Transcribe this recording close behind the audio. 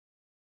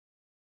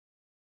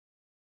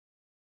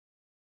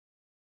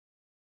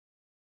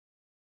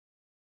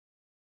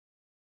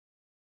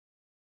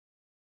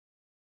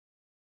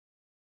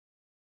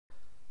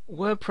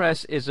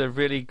WordPress is a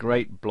really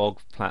great blog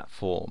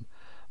platform,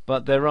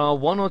 but there are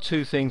one or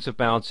two things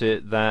about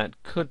it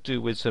that could do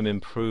with some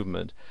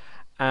improvement,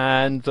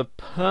 and the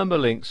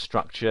permalink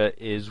structure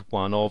is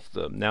one of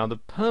them. Now, the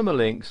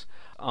permalinks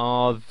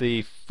are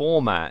the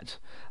format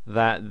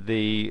that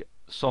the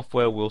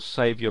software will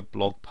save your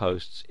blog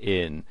posts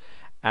in,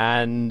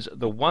 and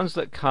the ones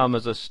that come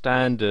as a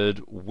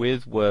standard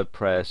with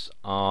WordPress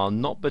are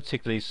not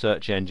particularly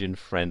search engine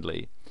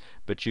friendly,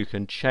 but you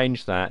can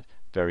change that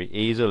very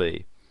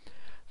easily.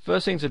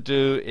 First thing to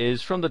do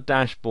is from the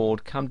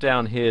dashboard come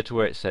down here to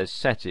where it says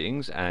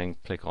settings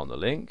and click on the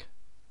link.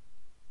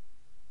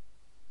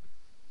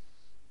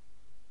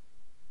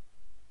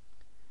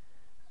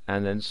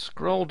 And then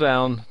scroll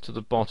down to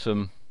the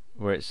bottom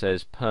where it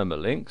says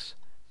permalinks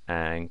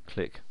and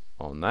click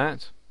on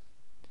that.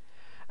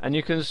 And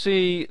you can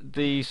see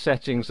the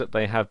settings that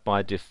they have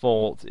by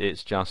default.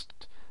 It's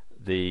just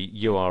the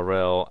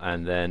URL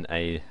and then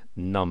a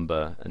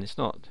number, and it's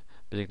not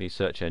particularly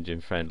search engine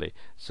friendly.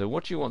 So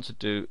what you want to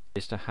do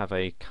is to have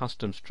a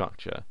custom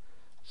structure.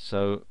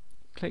 So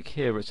click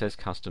here where it says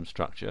custom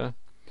structure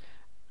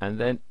and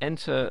then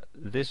enter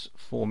this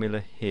formula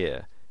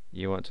here.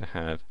 You want to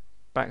have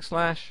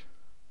backslash,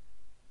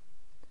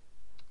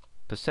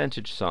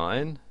 percentage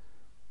sign,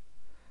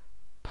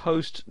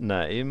 post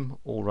name,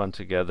 all run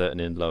together and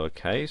in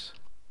lowercase,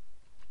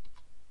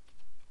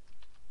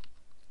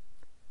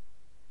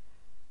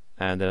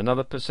 and then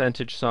another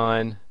percentage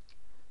sign,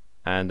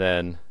 and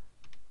then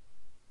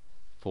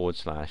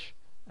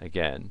 /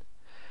 again.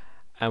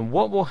 And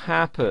what will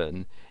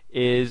happen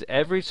is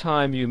every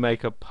time you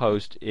make a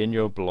post in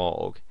your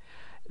blog,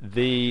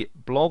 the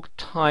blog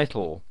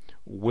title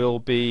will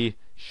be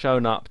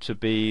shown up to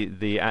be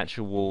the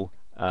actual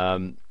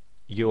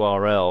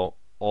URL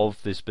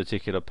of this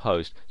particular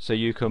post. So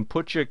you can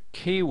put your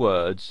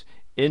keywords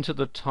into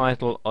the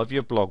title of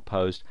your blog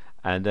post,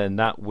 and then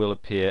that will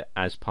appear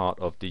as part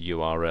of the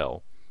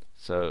URL.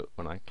 So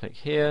when I click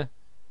here,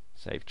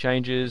 save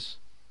changes,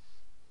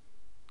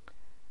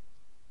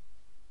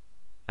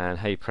 and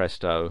hey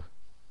presto,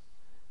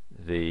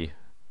 the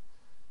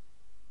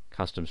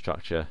custom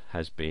structure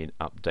has been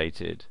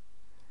updated.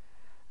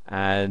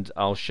 And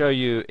I'll show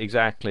you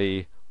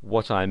exactly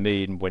what I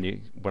mean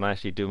when I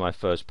actually do my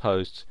first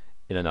posts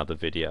in another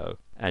video,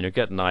 and you'll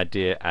get an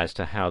idea as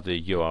to how the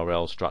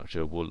URL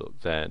structure will look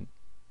then.